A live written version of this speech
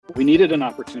We needed an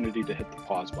opportunity to hit the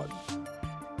pause button.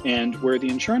 And where the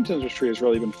insurance industry has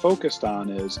really been focused on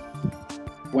is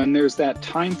when there's that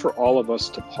time for all of us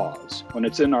to pause, when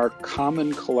it's in our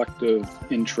common collective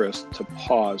interest to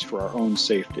pause for our own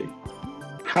safety,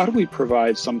 how do we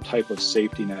provide some type of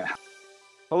safety net?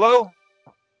 Hello,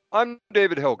 I'm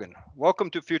David Hilgen. Welcome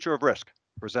to Future of Risk,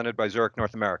 presented by Zurich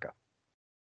North America.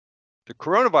 The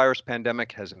coronavirus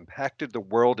pandemic has impacted the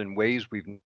world in ways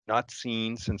we've not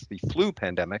seen since the flu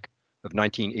pandemic of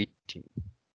 1918.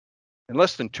 In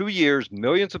less than 2 years,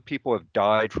 millions of people have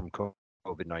died from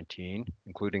COVID-19,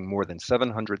 including more than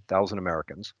 700,000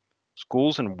 Americans.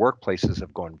 Schools and workplaces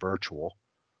have gone virtual.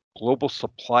 Global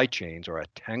supply chains are a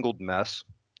tangled mess.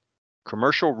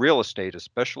 Commercial real estate,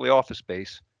 especially office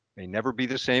space, may never be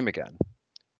the same again.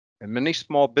 And many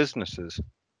small businesses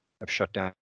have shut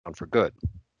down for good.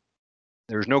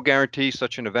 There is no guarantee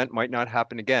such an event might not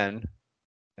happen again,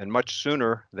 and much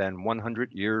sooner than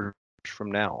 100 years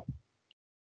from now.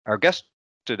 Our guest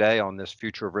today on this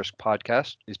Future of Risk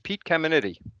podcast is Pete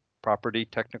Caminiti, Property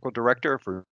Technical Director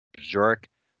for Zurich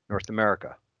North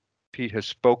America. Pete has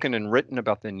spoken and written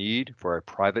about the need for a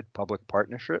private-public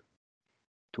partnership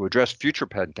to address future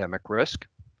pandemic risk.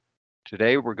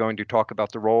 Today, we're going to talk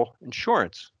about the role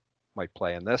insurance might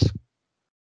play in this.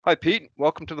 Hi, Pete.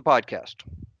 Welcome to the podcast.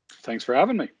 Thanks for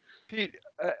having me. Pete,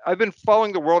 I've been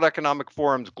following the World Economic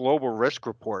Forum's Global Risk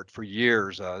Report for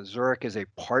years. Zurich is a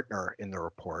partner in the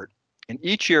report, and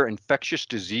each year infectious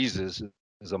diseases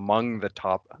is among the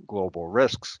top global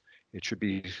risks. It should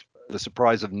be the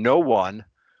surprise of no one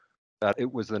that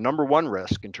it was the number one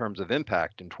risk in terms of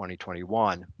impact in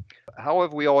 2021. How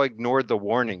have we all ignored the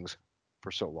warnings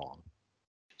for so long?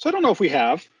 So I don't know if we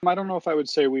have. I don't know if I would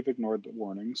say we've ignored the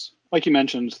warnings. Like you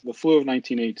mentioned, the flu of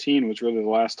 1918 was really the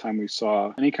last time we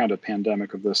saw any kind of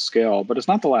pandemic of this scale, but it's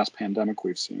not the last pandemic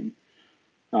we've seen.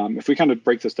 If we kind of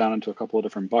break this down into a couple of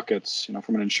different buckets,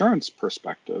 from an insurance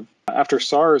perspective, after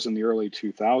SARS in the early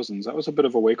 2000s, that was a bit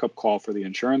of a wake-up call for the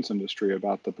insurance industry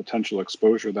about the potential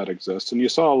exposure that exists. And you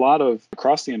saw a lot of,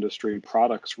 across the industry,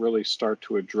 products really start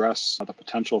to address the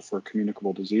potential for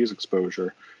communicable disease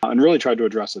exposure and really tried to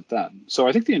address it then. So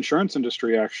I think the insurance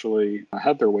industry actually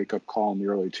had their wake-up call in the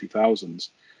early 2000s.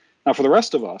 Now, for the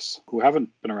rest of us who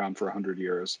haven't been around for 100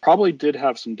 years, probably did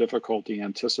have some difficulty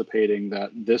anticipating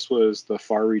that this was the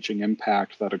far-reaching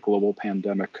impact that a global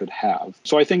pandemic could have.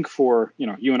 So I think for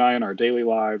you and I in our daily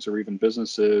lives, or even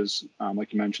businesses,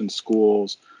 like you mentioned,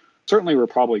 schools, certainly we're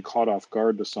probably caught off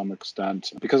guard to some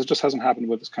extent because it just hasn't happened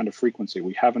with this kind of frequency.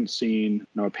 We haven't seen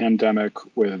a pandemic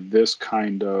with this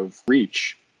kind of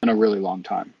reach in a really long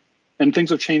time. And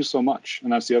things have changed so much.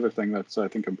 And that's the other thing that's, I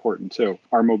think, important too.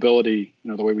 Our mobility,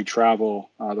 the way we travel,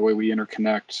 the way we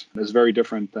interconnect is very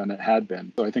different than it had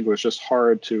been. So I think it was just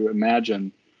hard to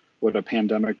imagine what a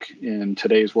pandemic in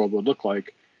today's world would look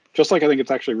like. Just like I think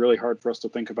it's actually really hard for us to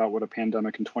think about what a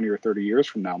pandemic in 20 or 30 years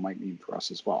from now might mean for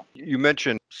us as well. You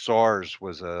mentioned SARS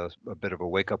was a bit of a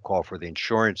wake-up call for the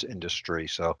insurance industry.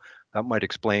 So that might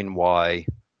explain why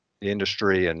the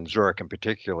industry, and Zurich in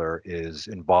particular, is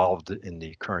involved in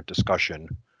the current discussion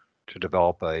to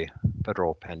develop a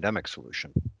federal pandemic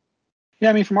solution.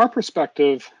 Yeah, from our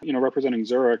perspective, representing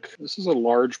Zurich, this is a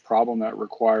large problem that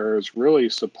requires really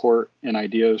support and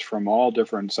ideas from all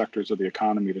different sectors of the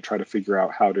economy to try to figure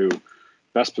out how to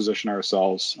best position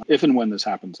ourselves if and when this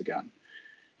happens again.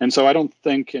 And so I don't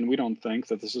think, and we don't think,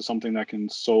 that this is something that can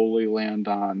solely land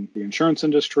on the insurance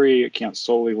industry. It can't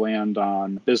solely land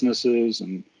on businesses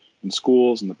and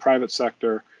schools and the private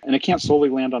sector. And it can't solely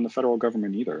land on the federal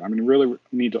government either. Really we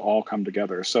need to all come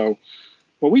together. So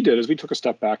what we did is we took a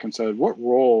step back and said, what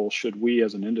role should we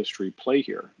as an industry play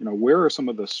here? Where are some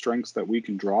of the strengths that we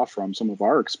can draw from, some of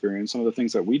our experience, some of the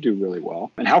things that we do really well,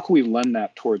 and how can we lend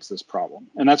that towards this problem?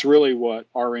 And that's really what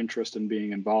our interest in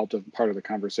being involved in part of the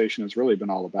conversation has really been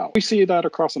all about. We see that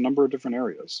across a number of different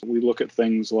areas. We look at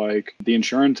things like the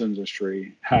insurance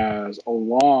industry has a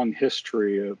long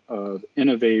history of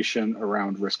innovation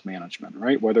around risk management,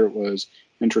 right? Whether it was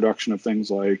introduction of things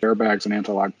like airbags and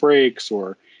anti-lock brakes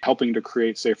or helping to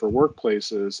create safer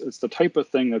workplaces, it's the type of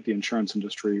thing that the insurance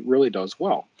industry really does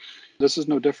well. This is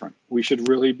no different. We should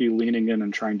really be leaning in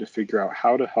and trying to figure out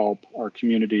how to help our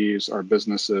communities, our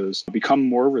businesses become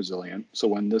more resilient. So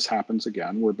when this happens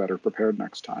again, we're better prepared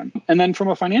next time. And then from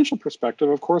a financial perspective,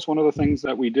 of course, one of the things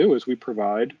that we do is we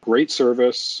provide great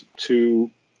service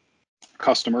to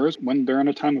customers when they're in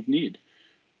a time of need.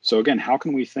 So again, how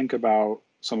can we think about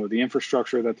some of the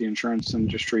infrastructure that the insurance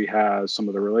industry has, some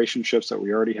of the relationships that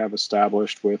we already have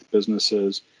established with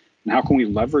businesses, and how can we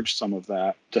leverage some of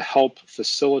that to help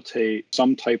facilitate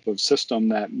some type of system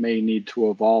that may need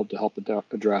to evolve to help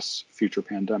address future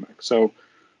pandemics? So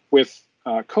With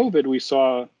COVID, we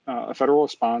saw a federal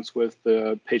response with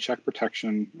the Paycheck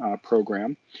Protection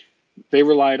Program. They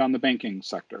relied on the banking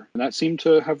sector, and that seemed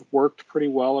to have worked pretty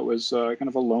well. It was kind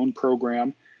of a loan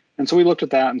program. And so we looked at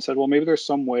that and said, well, maybe there's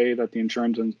some way that the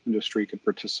insurance industry could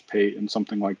participate in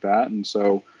something like that. And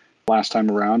so last time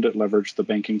around, it leveraged the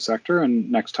banking sector. And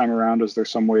next time around, is there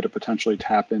some way to potentially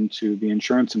tap into the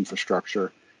insurance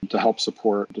infrastructure to help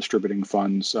support distributing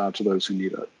funds to those who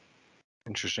need it?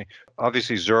 Interesting.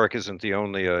 Obviously, Zurich isn't the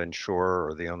only insurer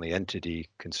or the only entity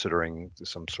considering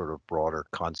some sort of broader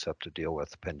concept to deal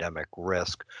with pandemic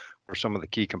risk. What are some of the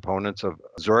key components of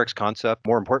Zurich's concept?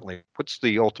 More importantly, what's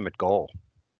the ultimate goal?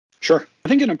 Sure. I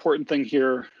think an important thing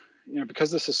here, because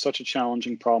this is such a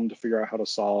challenging problem to figure out how to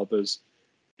solve, is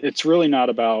it's really not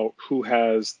about who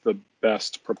has the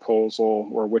best proposal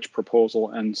or which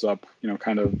proposal ends up,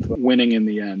 kind of winning in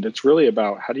the end. It's really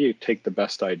about how do you take the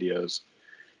best ideas,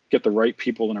 get the right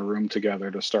people in a room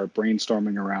together to start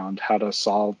brainstorming around how to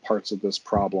solve parts of this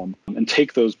problem and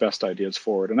take those best ideas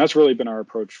forward. And that's really been our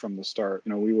approach from the start.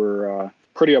 We were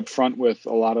pretty upfront with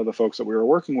a lot of the folks that we were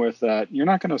working with that you're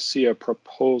not going to see a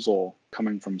proposal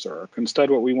coming from Zurich. Instead,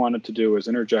 what we wanted to do is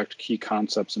interject key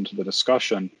concepts into the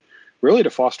discussion, really to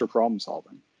foster problem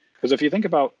solving. Because if you think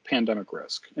about pandemic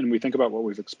risk and we think about what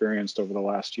we've experienced over the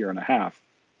last year and a half,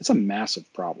 it's a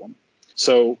massive problem.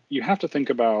 So you have to think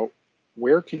about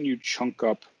where can you chunk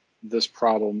up this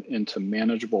problem into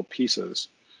manageable pieces?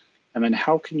 And then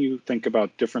how can you think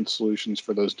about different solutions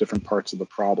for those different parts of the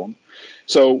problem?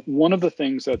 So one of the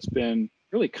things that's been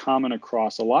really common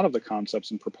across a lot of the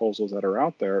concepts and proposals that are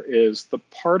out there is the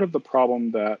part of the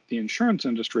problem that the insurance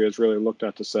industry has really looked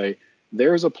at to say,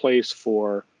 there's a place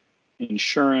for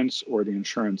insurance or the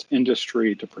insurance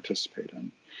industry to participate in.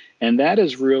 And that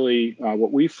is really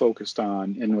what we focused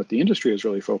on, and what the industry is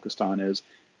really focused on is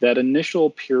that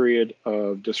initial period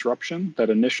of disruption,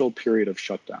 that initial period of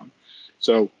shutdown.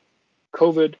 So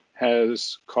COVID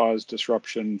has caused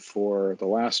disruption for the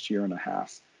last year and a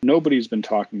half. Nobody's been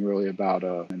talking really about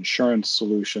an insurance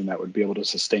solution that would be able to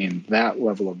sustain that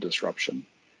level of disruption.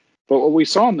 But what we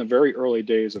saw in the very early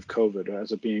days of COVID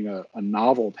as it being a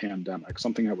novel pandemic,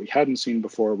 something that we hadn't seen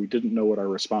before, we didn't know what our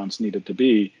response needed to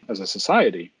be as a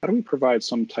society. How do we provide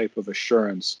some type of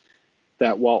assurance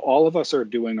that while all of us are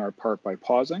doing our part by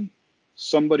pausing,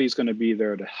 somebody's going to be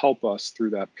there to help us through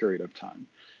that period of time?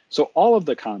 So all of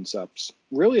the concepts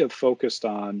really have focused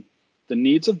on the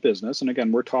needs of business. And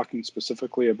again, we're talking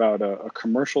specifically about a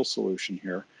commercial solution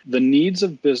here. The needs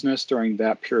of business during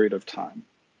that period of time.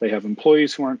 They have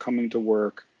employees who aren't coming to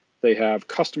work. They have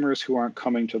customers who aren't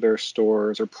coming to their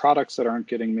stores, or products that aren't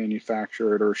getting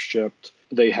manufactured or shipped.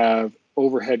 They have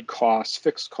overhead costs,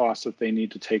 fixed costs that they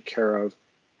need to take care of.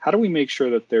 How do we make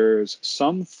sure that there's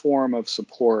some form of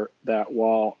support that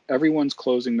while everyone's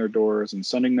closing their doors and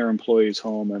sending their employees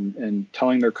home and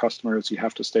telling their customers you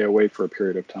have to stay away for a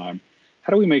period of time,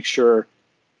 how do we make sure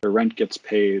their rent gets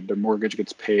paid, their mortgage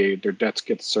gets paid, their debts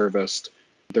get serviced,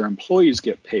 their employees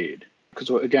get paid? Because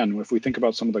again, if we think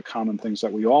about some of the common things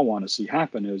that we all want to see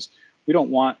happen is we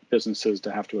don't want businesses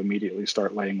to have to immediately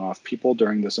start laying off people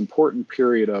during this important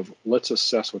period of let's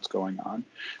assess what's going on.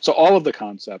 So all of the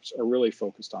concepts are really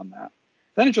focused on that.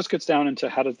 Then it just gets down into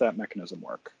how does that mechanism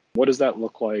work? What does that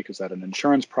look like? Is that an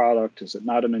insurance product? Is it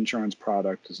not an insurance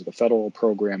product? Is it a federal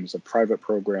program? Is it a private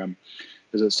program?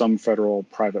 Is it some federal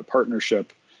private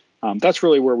partnership? That's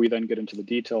really where we then get into the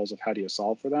details of how do you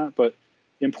solve for that. But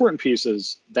the important piece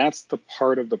is that's the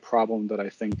part of the problem that I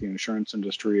think the insurance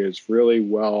industry is really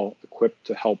well equipped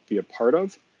to help be a part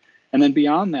of. And then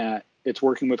beyond that, it's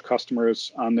working with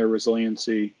customers on their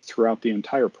resiliency throughout the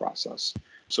entire process.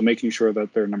 So making sure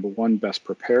that they're, number one, best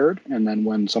prepared. And then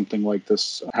when something like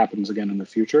this happens again in the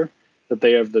future, that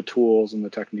they have the tools and the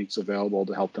techniques available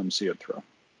to help them see it through.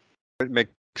 It makes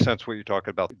sense what you're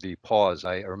talking about, the pause.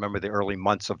 I remember the early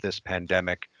months of this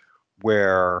pandemic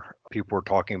where people were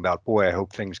talking about, boy, I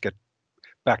hope things get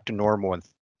back to normal in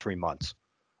 3 months,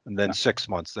 and then 6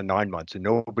 months, then 9 months, and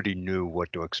nobody knew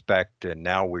what to expect. And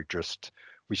now we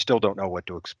still don't know what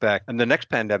to expect. And the next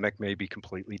pandemic may be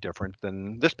completely different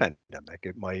than this pandemic.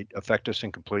 It might affect us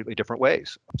in completely different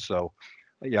ways. So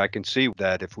yeah, I can see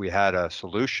that if we had a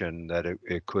solution that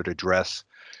it could address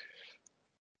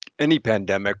any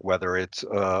pandemic, whether it's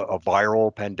a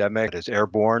viral pandemic that is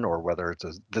airborne or whether it's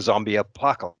the zombie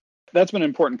apocalypse. That's been an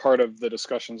important part of the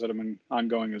discussions that have been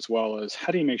ongoing as well, is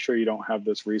how do you make sure you don't have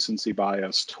this recency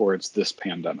bias towards this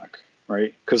pandemic,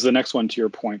 right? Because the next one, to your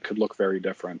point, could look very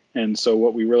different. And so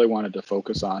what we really wanted to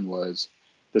focus on was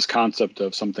this concept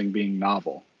of something being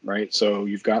novel, right? So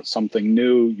you've got something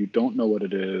new, you don't know what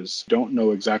it is, don't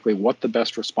know exactly what the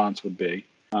best response would be.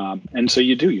 And so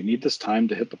you need this time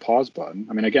to hit the pause button.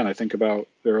 I mean, again, I think about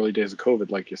the early days of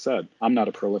COVID, like you said, I'm not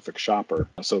a prolific shopper.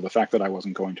 So the fact that I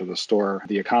wasn't going to the store,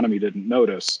 the economy didn't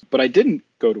notice, but I didn't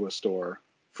go to a store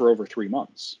for over 3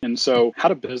 months. And so how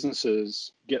do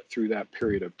businesses get through that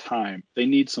period of time? They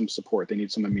need some support. They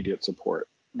need some immediate support.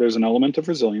 There's an element of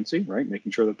resiliency, right?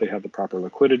 Making sure that they have the proper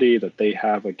liquidity, that they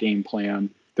have a game plan.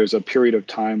 There's a period of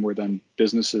time where then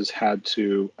businesses had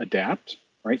to adapt,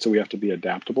 right? So we have to be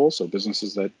adaptable. So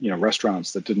businesses that,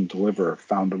 restaurants that didn't deliver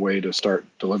found a way to start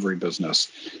delivery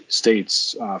business.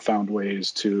 States found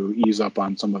ways to ease up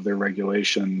on some of their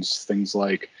regulations, things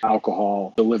like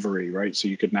alcohol delivery, right? So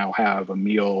you could now have a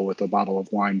meal with a bottle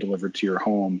of wine delivered to your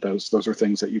home. Those are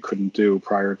things that you couldn't do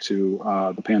prior to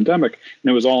the pandemic.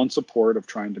 And it was all in support of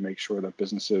trying to make sure that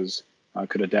businesses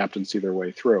could adapt and see their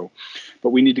way through. But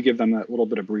we need to give them that little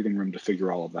bit of breathing room to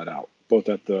figure all of that out, both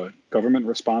at the government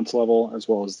response level as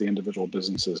well as the individual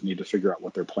businesses need to figure out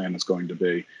what their plan is going to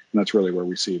be. And that's really where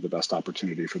we see the best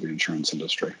opportunity for the insurance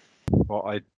industry. Well,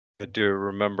 I do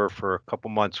remember for a couple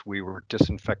months we were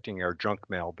disinfecting our junk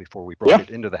mail before we brought it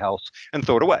into the house and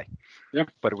throw it away. Yeah.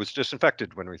 But it was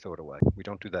disinfected when we throw it away. We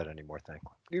don't do that anymore,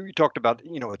 thankfully. You talked about,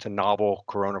 it's a novel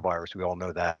coronavirus. We all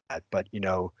know that. But,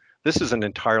 this isn't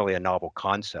entirely a novel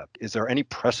concept. Is there any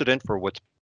precedent for what's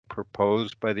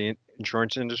proposed by the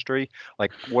insurance industry?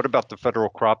 Like, what about the federal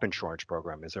crop insurance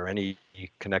program? Is there any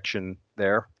connection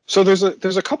there? So there's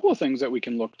a couple of things that we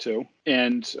can look to,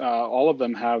 and all of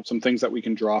them have some things that we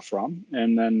can draw from.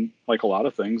 And then, like a lot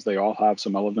of things, they all have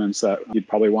some elements that you'd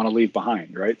probably want to leave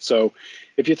behind, right? So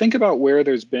if you think about where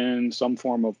there's been some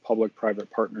form of public-private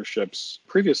partnerships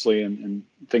previously and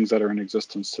things that are in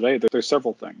existence today, there's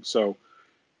several things. So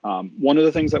one of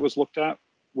the things that was looked at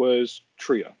was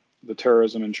TRIA, the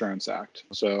Terrorism Insurance Act.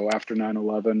 So after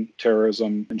 9/11,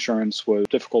 terrorism insurance was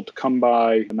difficult to come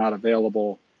by, not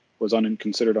available, was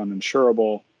considered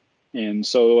uninsurable. And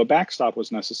so a backstop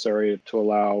was necessary to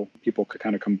allow people to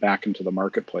kind of come back into the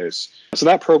marketplace. So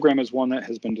that program is one that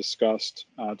has been discussed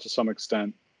to some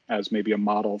extent as maybe a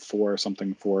model for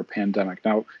something for a pandemic.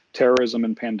 Now, terrorism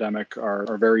and pandemic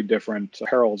are very different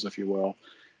perils, if you will.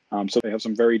 So they have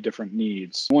some very different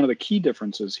needs. One of the key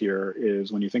differences here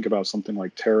is when you think about something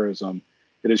like terrorism,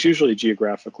 it is usually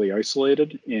geographically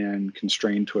isolated and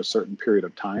constrained to a certain period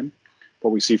of time.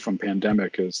 What we see from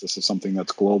pandemic is this is something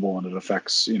that's global and it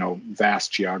affects,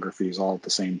 vast geographies all at the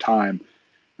same time.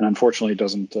 And unfortunately, it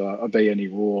doesn't obey any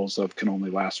rules of can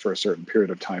only last for a certain period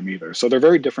of time either. So they're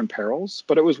very different perils,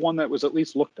 but it was one that was at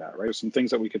least looked at, right? There's some things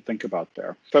that we could think about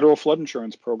there. Federal flood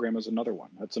insurance program is another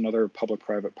one. That's another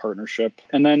public-private partnership.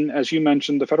 And then, as you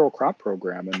mentioned, the federal crop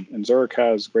program. And Zurich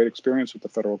has great experience with the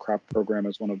federal crop program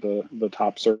as one of the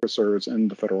top servicers in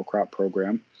the federal crop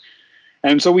program.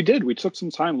 And so we took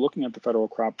some time looking at the federal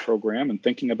crop program and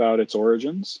thinking about its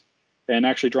origins and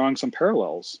actually drawing some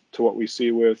parallels to what we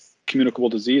see with communicable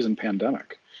disease and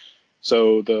pandemic.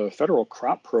 So the federal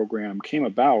crop program came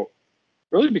about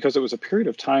really because it was a period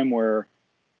of time where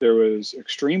there was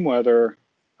extreme weather,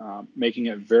 making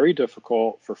it very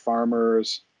difficult for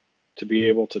farmers to be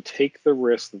able to take the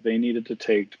risk that they needed to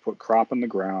take to put crop in the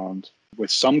ground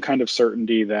with some kind of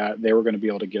certainty that they were going to be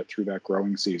able to get through that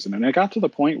growing season. And it got to the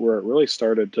point where it really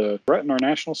started to threaten our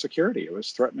national security. It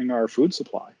was threatening our food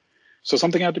supply. So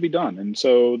something had to be done. And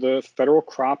so the federal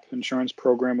crop insurance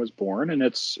program was born, and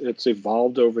it's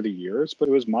evolved over the years, but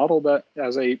it was modeled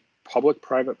as a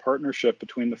public-private partnership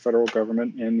between the federal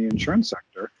government and the insurance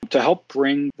sector to help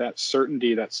bring that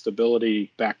certainty, that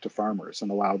stability back to farmers and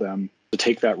allow them to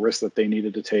take that risk that they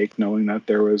needed to take, knowing that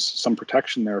there was some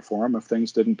protection there for them if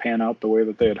things didn't pan out the way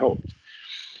that they had hoped.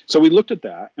 So we looked at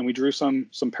that and we drew some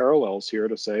parallels here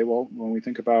to say, well, when we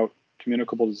think about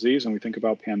communicable disease and we think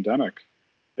about pandemic,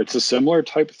 it's a similar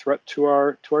type of threat to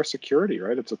our security,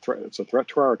 right? It's a threat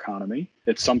to our economy.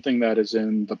 It's something that is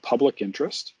in the public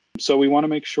interest. So we want to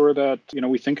make sure that,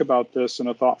 we think about this in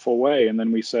a thoughtful way. And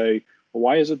then we say, well,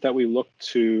 why is it that we look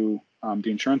to the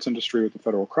insurance industry with the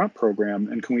federal crop program?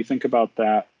 And can we think about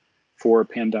that for a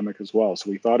pandemic as well?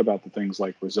 So we thought about the things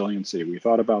like resiliency. We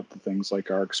thought about the things like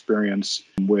our experience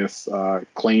with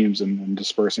claims and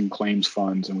dispersing claims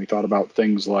funds. And we thought about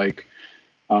things like,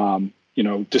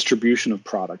 distribution of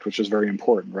product, which is very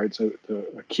important, right? So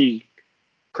a key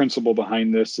principle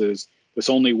behind this is this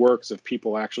only works if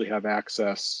people actually have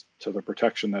access to the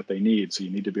protection that they need. So you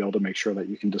need to be able to make sure that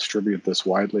you can distribute this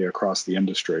widely across the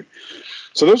industry.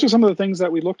 So those are some of the things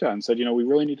that we looked at and said, we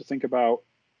really need to think about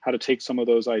how to take some of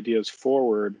those ideas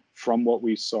forward from what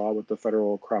we saw with the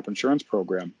federal crop insurance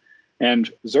program.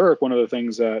 And Zurich, one of the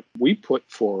things that we put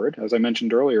forward, as I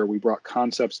mentioned earlier, we brought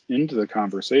concepts into the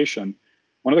conversation.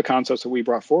 One of the concepts that we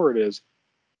brought forward is,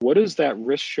 what does that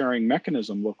risk sharing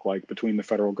mechanism look like between the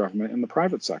federal government and the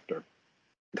private sector?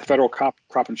 The federal crop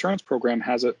insurance program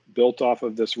has it built off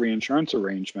of this reinsurance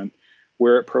arrangement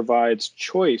where it provides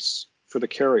choice for the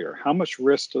carrier. How much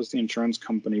risk does the insurance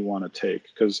company want to take?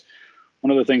 Because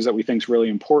one of the things that we think is really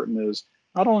important is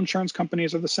not all insurance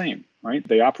companies are the same, right?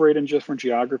 They operate in different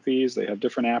geographies, they have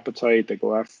different appetite, they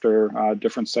go after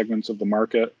different segments of the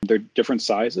market. They're different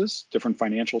sizes, different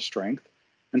financial strength.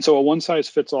 And so a one size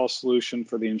fits all solution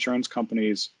for the insurance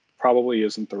companies probably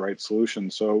isn't the right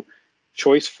solution. So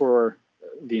choice for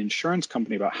the insurance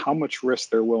company about how much risk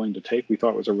they're willing to take, we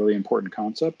thought was a really important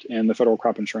concept. And the federal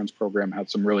crop insurance program had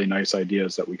some really nice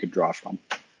ideas that we could draw from.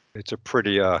 It's a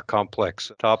pretty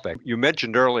complex topic. You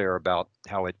mentioned earlier about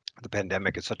how the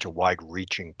pandemic is such a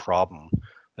wide-reaching problem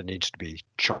that needs to be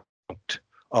chunked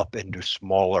up into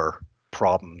smaller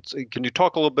problems. Can you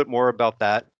talk a little bit more about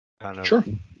that? Kind of Sure.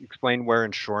 Explain where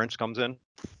insurance comes in?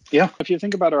 Yeah. If you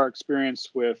think about our experience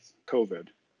with COVID,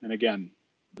 and again,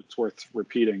 it's worth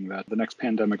repeating that the next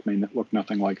pandemic may look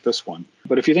nothing like this one.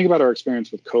 But if you think about our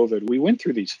experience with COVID, we went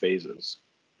through these phases,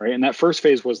 right? And that first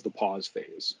phase was the pause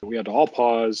phase. We had to all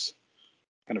pause,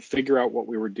 kind of figure out what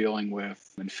we were dealing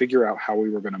with and figure out how we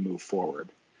were going to move forward.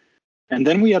 And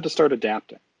then we had to start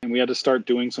adapting and we had to start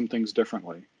doing some things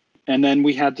differently. And then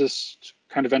we had to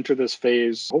kind of enter this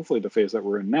phase, hopefully the phase that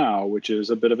we're in now, which is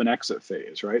a bit of an exit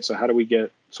phase, right? So how do we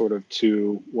get sort of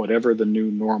to whatever the new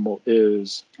normal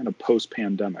is kind of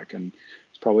post-pandemic? And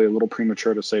it's probably a little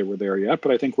premature to say we're there yet,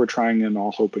 but I think we're trying and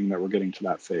all hoping that we're getting to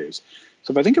that phase.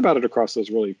 So if I think about it across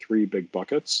those really three big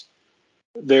buckets,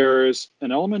 there's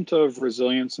an element of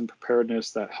resilience and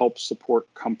preparedness that helps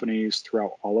support companies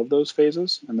throughout all of those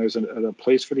phases. And there's a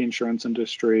place for the insurance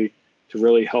industry to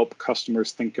really help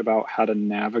customers think about how to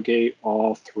navigate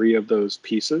all three of those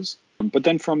pieces. But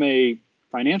then from a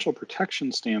financial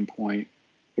protection standpoint,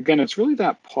 again, it's really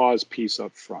that pause piece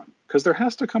up front, because there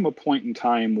has to come a point in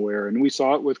time where, and we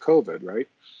saw it with COVID, right?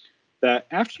 That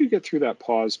after you get through that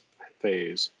pause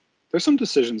phase, there's some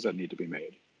decisions that need to be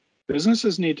made.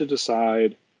 Businesses need to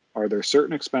decide, are there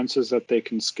certain expenses that they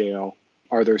can scale?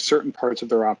 Are there certain parts of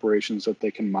their operations that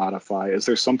they can modify? Is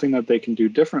there something that they can do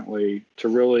differently to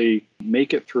really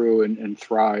make it through and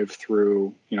thrive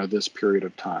through, this period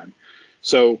of time?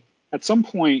 So at some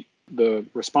point, the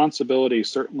responsibility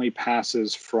certainly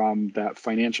passes from that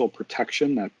financial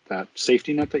protection, that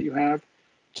safety net that you have,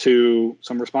 to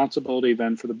some responsibility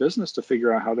then for the business to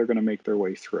figure out how they're going to make their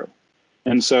way through.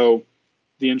 And so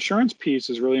the insurance piece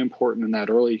is really important in that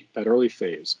early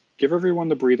phase. Give everyone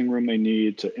the breathing room they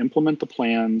need to implement the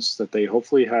plans that they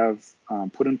hopefully have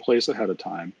put in place ahead of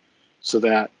time, so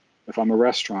that if I'm a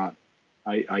restaurant,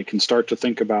 I can start to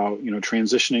think about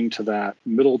transitioning to that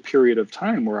middle period of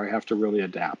time where I have to really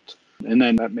adapt. And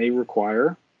then that may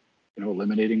require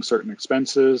eliminating certain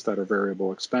expenses that are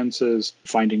variable expenses,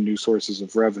 finding new sources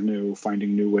of revenue,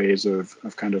 finding new ways of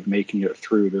kind of making it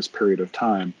through this period of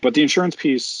time. But the insurance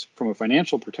piece from a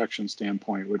financial protection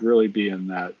standpoint would really be in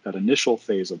that initial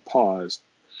phase of pause.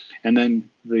 And then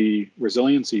the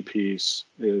resiliency piece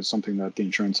is something that the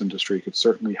insurance industry could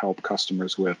certainly help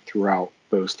customers with throughout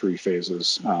those three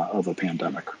phases of a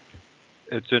pandemic.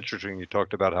 It's interesting. You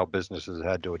talked about how businesses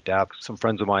had to adapt. Some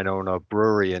friends of mine own a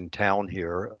brewery in town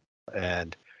here.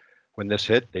 And when this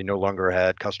hit, they no longer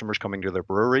had customers coming to their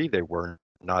brewery. They were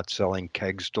not selling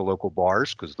kegs to local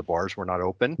bars because the bars were not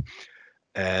open.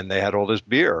 And they had all this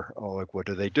beer. Oh, like, what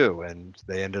do? And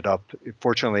they ended up,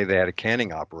 fortunately, they had a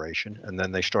canning operation. And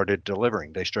then they started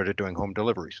delivering. They started doing home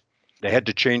deliveries. They had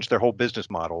to change their whole business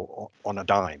model on a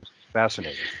dime.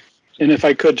 Fascinating. And if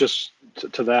I could just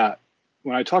to that,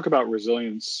 when I talk about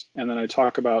resilience, and then I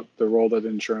talk about the role that the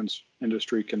insurance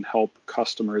industry can help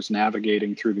customers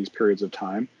navigating through these periods of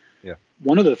time,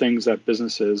 one of the things that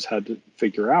businesses had to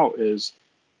figure out is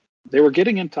they were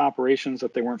getting into operations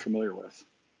that they weren't familiar with.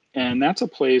 And that's a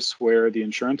place where the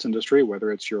insurance industry,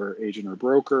 whether it's your agent or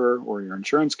broker or your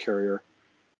insurance carrier,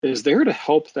 is there to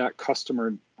help that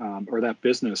customer or that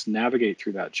business navigate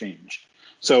through that change.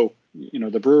 So,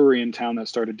 the brewery in town that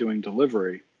started doing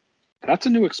delivery, that's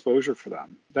a new exposure for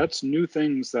them. That's new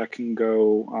things that can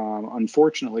go,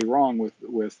 unfortunately, wrong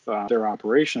with their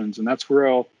operations. And that's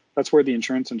where the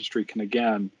insurance industry can,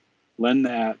 again, lend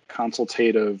that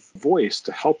consultative voice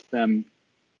to help them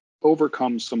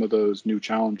overcome some of those new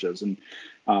challenges. And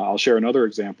I'll share another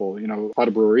example. A lot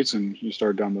of breweries, and you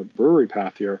started down the brewery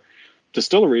path here,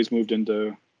 distilleries moved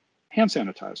into hand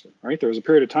sanitizer, right? There was a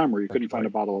period of time where you couldn't find a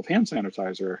bottle of hand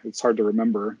sanitizer. It's hard to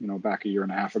remember, back a year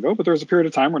and a half ago, but there was a period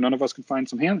of time where none of us could find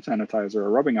some hand sanitizer or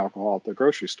rubbing alcohol at the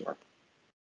grocery store.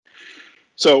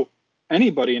 So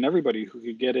anybody and everybody who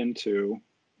could get into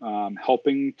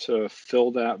helping to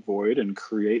fill that void and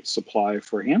create supply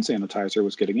for hand sanitizer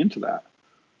was getting into that.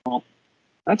 Well,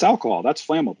 that's alcohol, that's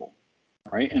flammable,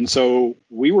 right? And so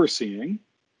we were seeing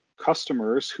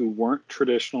customers who weren't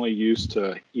traditionally used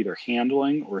to either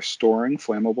handling or storing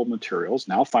flammable materials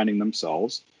now finding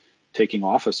themselves taking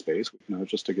office space.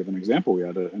 Just to give an example, we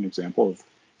had an example of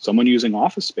someone using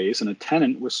office space and a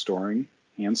tenant was storing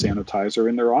hand sanitizer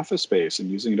in their office space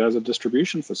and using it as a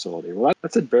distribution facility. Well,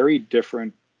 that's a very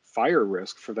different fire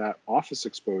risk for that office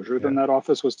exposure than that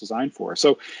office was designed for.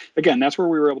 So again, that's where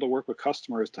we were able to work with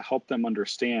customers to help them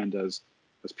understand as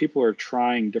people are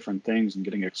trying different things and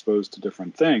getting exposed to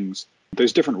different things,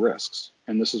 there's different risks.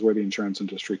 And this is where the insurance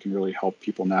industry can really help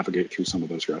people navigate through some of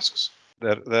those risks.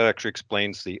 That actually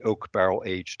explains the oak barrel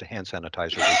aged hand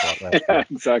sanitizer we bought last year.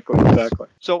 Exactly.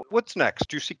 So what's next?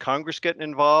 Do you see Congress getting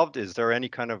involved? Is there any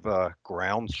kind of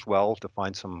groundswell to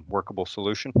find some workable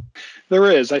solution? There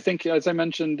is. I think, as I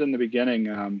mentioned in the beginning,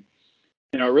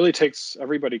 it really takes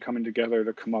everybody coming together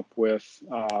to come up with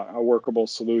a workable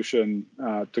solution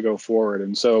to go forward.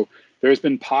 And so there's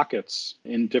been pockets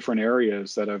in different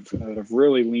areas that have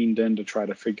really leaned in to try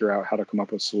to figure out how to come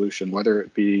up with a solution, whether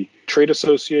it be trade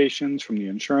associations from the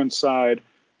insurance side,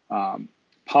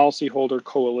 policyholder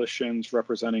coalitions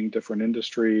representing different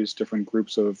industries, different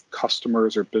groups of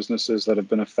customers or businesses that have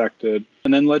been affected,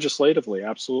 and then legislatively,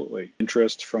 absolutely,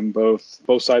 interest from both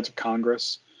sides of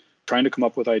Congress, trying to come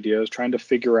up with ideas, trying to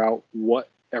figure out what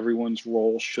everyone's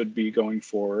role should be going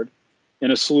forward in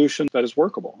a solution that is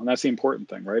workable. And that's the important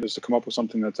thing, right, is to come up with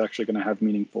something that's actually going to have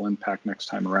meaningful impact next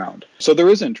time around. So there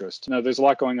is interest. Now, there's a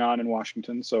lot going on in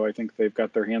Washington, so I think they've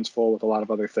got their hands full with a lot of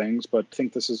other things, but I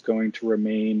think this is going to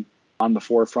remain on the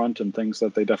forefront and things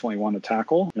that they definitely want to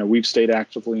tackle. We've stayed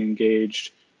actively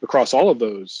engaged across all of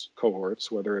those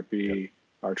cohorts, whether it be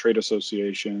our trade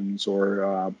associations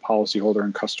or policyholder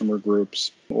and customer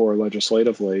groups or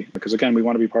legislatively, because again, we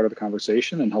want to be part of the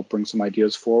conversation and help bring some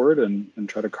ideas forward and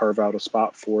try to carve out a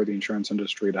spot for the insurance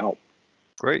industry to help.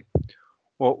 Great.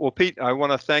 Well, Pete, I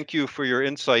want to thank you for your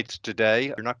insights today.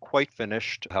 You're not quite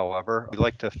finished, however. We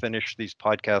like to finish these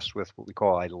podcasts with what we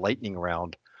call a lightning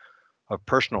round of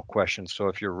personal questions. So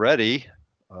if you're ready.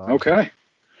 Okay.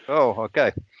 Oh,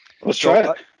 okay. Let's try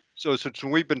it. So since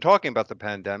we've been talking about the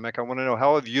pandemic, I want to know,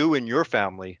 how have you and your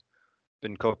family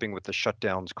been coping with the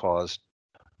shutdowns caused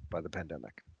by the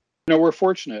pandemic? We're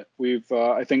fortunate. We've,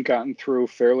 I think, gotten through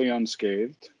fairly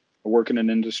unscathed. I work in an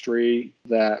industry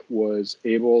that was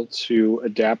able to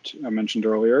adapt. I mentioned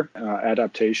earlier,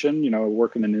 adaptation.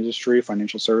 Work in an industry,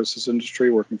 financial services industry,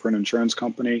 working for an insurance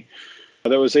company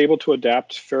that was able to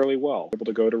adapt fairly well, able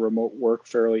to go to remote work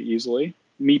fairly easily.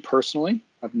 Me personally,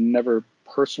 I've never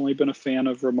personally been a fan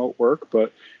of remote work,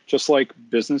 but just like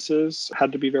businesses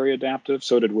had to be very adaptive,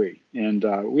 so did we. And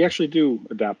we actually do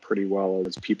adapt pretty well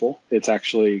as people. It's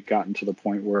actually gotten to the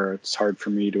point where it's hard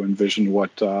for me to envision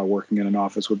what working in an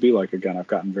office would be like. Again, I've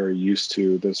gotten very used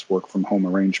to this work from home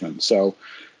arrangement. So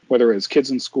whether it's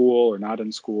kids in school or not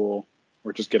in school,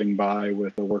 or just getting by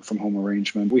with a work from home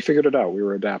arrangement, we figured it out. We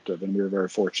were adaptive and we were very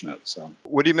fortunate. So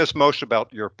what do you miss most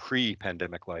about your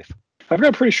pre-pandemic life? I've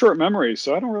got a pretty short memory,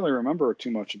 so I don't really remember too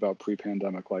much about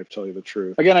pre-pandemic life, to tell you the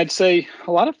truth. Again, I'd say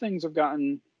a lot of things have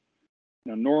gotten,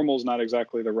 normal is not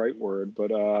exactly the right word,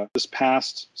 but this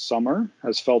past summer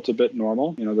has felt a bit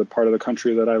normal. The part of the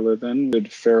country that I live in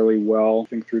did fairly well, I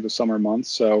think, through the summer months.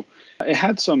 So it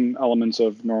had some elements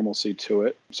of normalcy to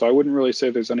it. So I wouldn't really say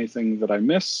there's anything that I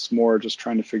miss, more just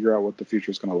trying to figure out what the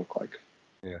future is going to look like.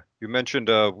 Yeah. You mentioned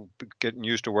getting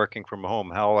used to working from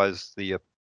home. How has the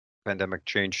pandemic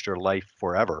changed your life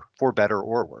forever, for better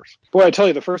or worse? Boy, I tell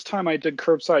you, the first time I did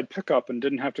curbside pickup and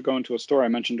didn't have to go into a store, I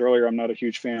mentioned earlier, I'm not a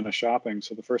huge fan of shopping.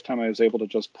 So the first time I was able to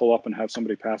just pull up and have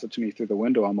somebody pass it to me through the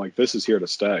window, I'm like, this is here to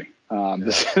stay. I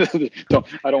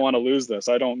don't want to lose this.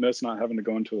 I don't miss not having to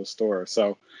go into a store.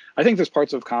 So I think there's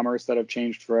parts of commerce that have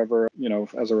changed forever,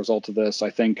 as a result of this.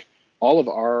 I think all of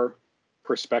our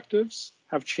perspectives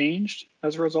have changed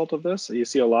as a result of this. You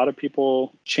see a lot of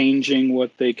people changing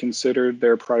what they considered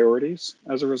their priorities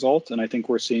as a result. And I think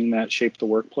we're seeing that shape the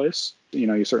workplace.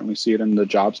 You certainly see it in the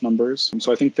jobs numbers. And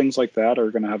so I think things like that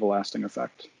are going to have a lasting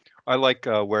effect. I like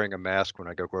wearing a mask when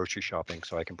I go grocery shopping,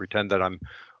 so I can pretend that I'm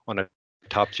on a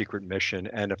top secret mission.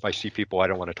 And if I see people I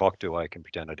don't want to talk to, I can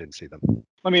pretend I didn't see them.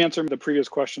 Let me answer the previous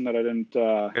question that I didn't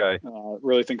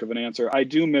really think of an answer. I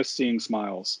do miss seeing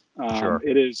smiles. Sure.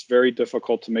 It is very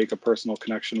difficult to make a personal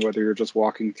connection, whether you're just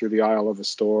walking through the aisle of a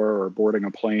store or boarding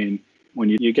a plane. When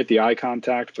you get the eye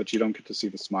contact, but you don't get to see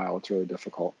the smile, it's really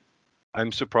difficult.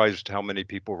 I'm surprised how many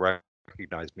people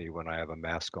recognize me when I have a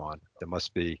mask on. There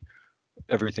must be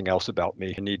everything else about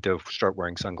me. I need to start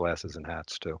wearing sunglasses and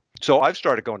hats too. So I've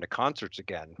started going to concerts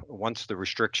again once the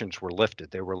restrictions were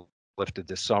lifted. They were lifted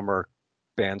this summer.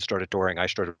 Bands started touring. I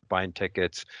started buying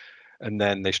tickets. And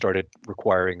then they started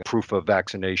requiring proof of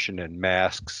vaccination and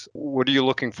masks. What are you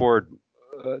looking forward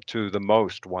to the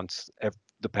most once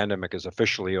the pandemic is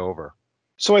officially over?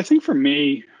 So I think for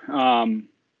me,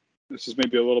 this is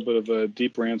maybe a little bit of a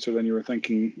deeper answer than you were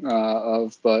thinking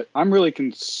of, but I'm really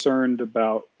concerned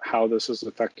about how this has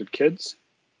affected kids.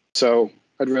 So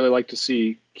I'd really like to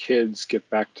see kids get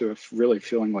back to really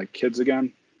feeling like kids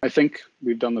again. I think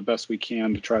we've done the best we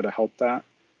can to try to help that,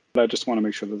 but I just want to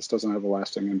make sure that this doesn't have a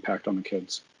lasting impact on the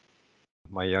kids.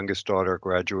 My youngest daughter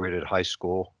graduated high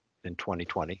school in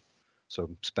 2020, so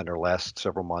spent her last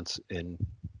several months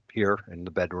here in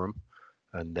the bedroom,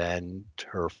 and then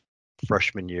her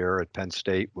freshman year at Penn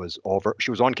State was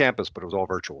she was on campus, but it was all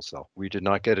virtual, so we did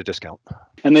not get a discount.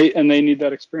 And they need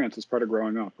that experience as part of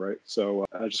growing up, right? So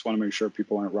I just want to make sure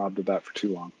people aren't robbed of that for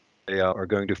too long. They are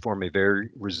going to form a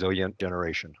very resilient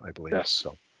generation, I believe. Yes.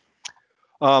 So.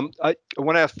 I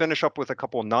want to finish up with a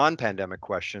couple of non-pandemic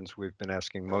questions we've been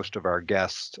asking most of our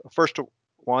guests. First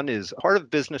one is, part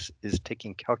of business is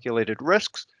taking calculated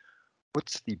risks.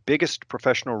 What's the biggest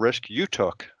professional risk you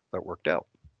took that worked out?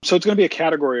 So it's going to be a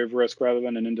category of risk rather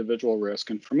than an individual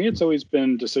risk. And for me, it's always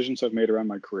been decisions I've made around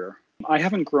my career. I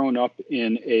haven't grown up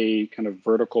in a kind of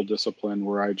vertical discipline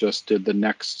where I just did the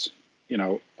next,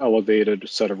 elevated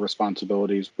set of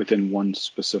responsibilities within one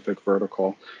specific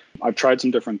vertical. I've tried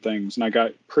some different things, and I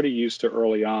got pretty used to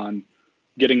early on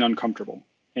getting uncomfortable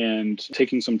and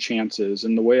taking some chances.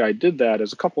 And the way I did that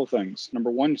is a couple of things.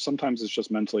 Number one, sometimes it's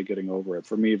just mentally getting over it.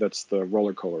 For me, that's the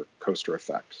roller coaster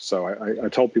effect. So I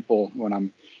tell people when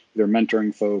I'm either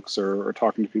mentoring folks or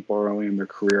talking to people early in their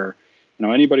career,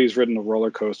 anybody who's ridden a roller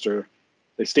coaster,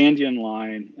 they stand you in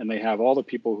line and they have all the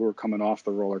people who are coming off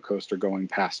the roller coaster going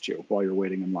past you while you're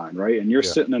waiting in line, right? And you're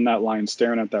sitting in that line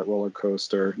staring at that roller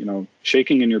coaster,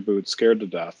 shaking in your boots, scared to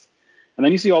death. And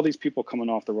then you see all these people coming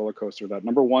off the roller coaster that,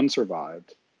 number one,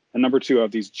 survived, and number two,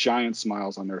 have these giant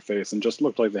smiles on their face and just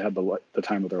looked like they had the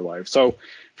time of their life. So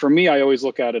for me, I always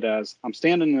look at it as, I'm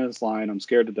standing in this line, I'm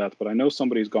scared to death, but I know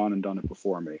somebody's gone and done it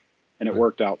before me, and it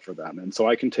worked out for them. And so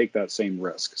I can take that same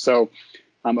risk. So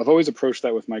I've always approached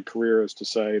that with my career, is to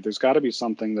say there's got to be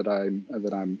something that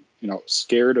I'm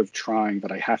scared of trying,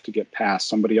 that I have to get past.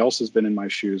 Somebody else has been in my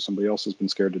shoes. Somebody else has been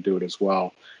scared to do it as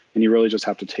well. And you really just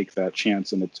have to take that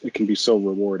chance, and it can be so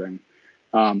rewarding.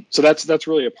 So that's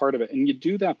really a part of it. And you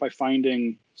do that by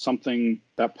finding something,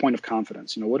 that point of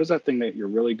confidence. What is that thing that you're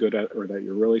really good at or that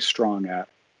you're really strong at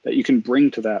that you can bring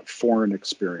to that foreign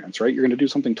experience, right? You're going to do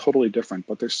something totally different,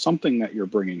 but there's something that you're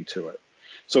bringing to it.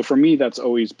 So for me, that's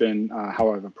always been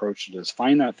how I've approached it, is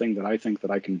find that thing that I think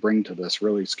that I can bring to this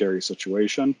really scary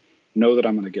situation, know that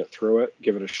I'm going to get through it,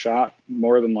 give it a shot.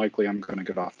 More than likely, I'm going to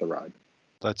get off the ride.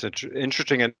 That's an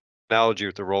interesting analogy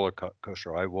with the roller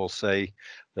coaster. I will say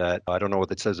that I don't know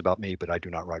what it says about me, but I do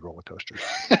not ride roller coasters.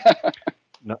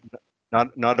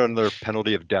 Not under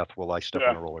penalty of death will I step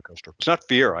on a roller coaster. It's not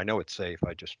fear. I know it's safe.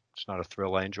 It's not a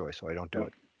thrill I enjoy, so I don't do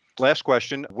it. Last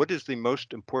question. What is the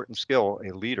most important skill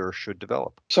a leader should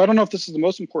develop? So I don't know if this is the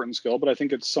most important skill, but I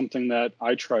think it's something that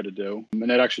I try to do.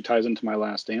 And it actually ties into my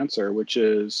last answer, which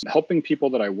is helping people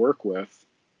that I work with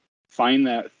find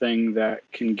that thing that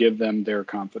can give them their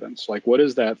confidence. Like, what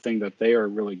is that thing that they are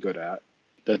really good at,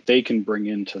 that they can bring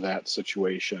into that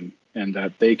situation and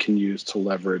that they can use to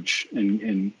leverage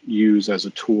and use as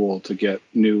a tool to get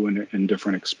new and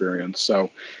different experience. So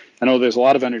I know there's a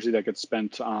lot of energy that gets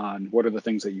spent on what are the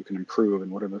things that you can improve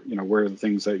and what are the, where are the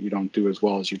things that you don't do as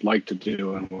well as you'd like to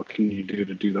do and what can you do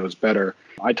to do those better.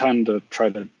 I tend to try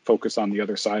to focus on the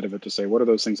other side of it, to say, what are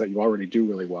those things that you already do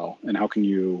really well and how can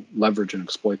you leverage and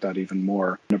exploit that even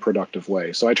more in a productive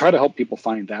way? So I try to help people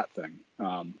find that thing,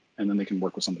 and then they can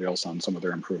work with somebody else on some of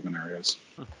their improvement areas.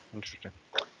 Interesting.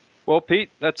 Well,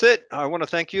 Pete, that's it. I want to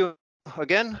thank you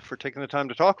again for taking the time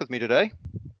to talk with me today.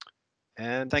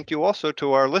 And thank you also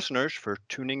to our listeners for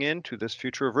tuning in to this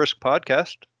Future of Risk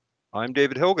podcast. I'm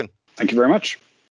David Hilgen. Thank you very much.